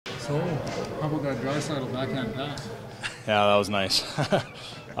So, how about that Draisaitl backhand pass? Yeah, that was nice.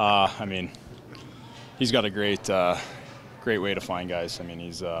 I mean, he's got a great way to find guys. I mean,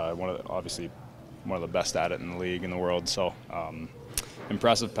 he's obviously one of the best at it in the league, in the world. So,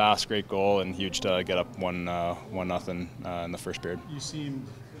 impressive pass, great goal, and huge to get up 1-0 in the first period. You seemed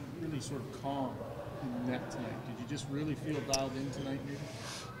really sort of calm in the net tonight. Did you just really feel dialed in tonight,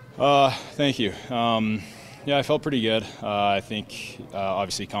 maybe? Thank you. Yeah, I felt pretty good. I think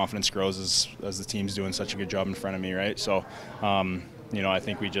obviously confidence grows as the team's doing such a good job in front of me, right? So, I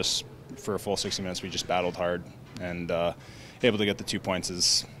think we just, for a full 60 minutes, we just battled hard, and able to get the 2 points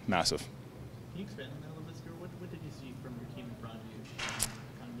is massive. Can you expand on that a little bit, Stuart? What did you see from your team in front of you?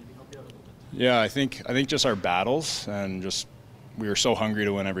 Kind of maybe help you out a little bit. Yeah, I think just our battles, and just we were so hungry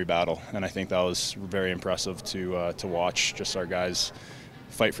to win every battle, and I think that was very impressive to watch. Just our guys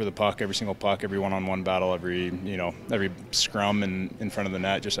fight for the puck, every single puck, every one-on-one battle, every scrum in front of the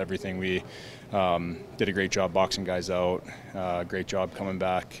net, just everything. We did a great job boxing guys out, great job coming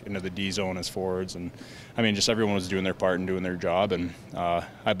back into the D zone as forwards, and I mean, just everyone was doing their part and doing their job, and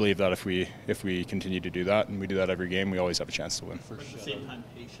I believe that if we continue to do that, and we do that every game, we always have a chance to win. But at the same time,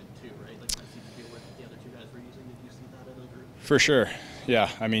 patient too, right? Like that seemed to be what the other two guys were using. Did you see that as a group? For sure, yeah.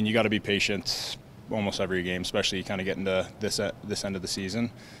 I mean, you got to be patient almost every game, especially kind of getting to this end of the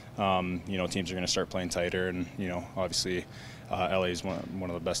season. Teams are going to start playing tighter, and obviously LA is one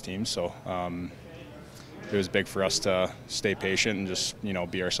of the best teams. So it was big for us to stay patient and just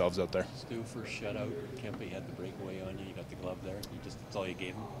be ourselves out there. Stu, first shutout, Kempe had the breakaway on you. You got the glove there. That's all you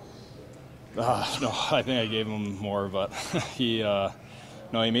gave him. No, I think I gave him more, but he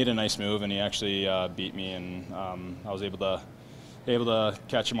made a nice move, and he actually beat me, and I was able to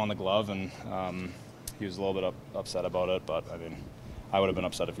catch him on the glove, and he was a little bit upset about it, but I mean, I would have been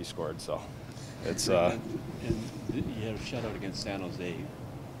upset if he scored. So it's. And you had a shutout against San Jose,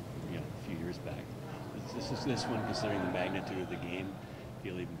 a few years back. This one, considering the magnitude of the game,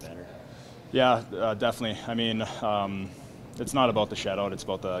 feel even better. Yeah, definitely. I mean, it's not about the shutout; it's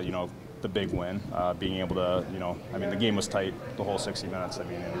about the big win, being able to, I mean, the game was tight the whole 60 minutes. I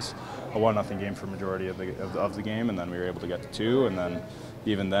mean, it was a 1-0 game for majority of the game, and then we were able to get to 2, and then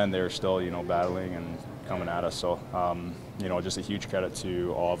even then they were still, battling and coming at us. So, just a huge credit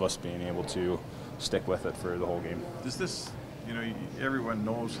to all of us being able to stick with it for the whole game. Does this, everyone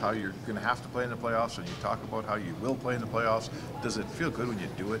knows how you're going to have to play in the playoffs, and you talk about how you will play in the playoffs. Does it feel good when you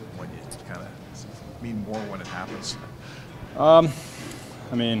do it, when you kind of mean more when it happens?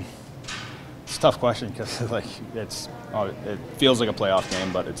 I mean, it's a tough question because it feels like a playoff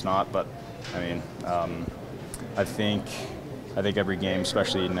game, but it's not. But I mean, I think every game,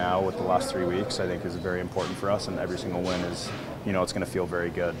 especially now with the last 3 weeks, I think is very important for us, and every single win is, it's going to feel very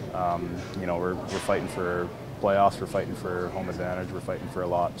good. We're fighting for playoffs, we're fighting for home advantage, we're fighting for a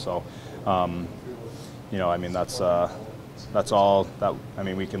lot. So, I mean, that's all that. I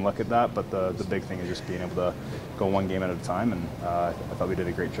mean, we can look at that, but the big thing is just being able to go one game at a time, and I thought we did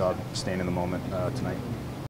a great job staying in the moment tonight.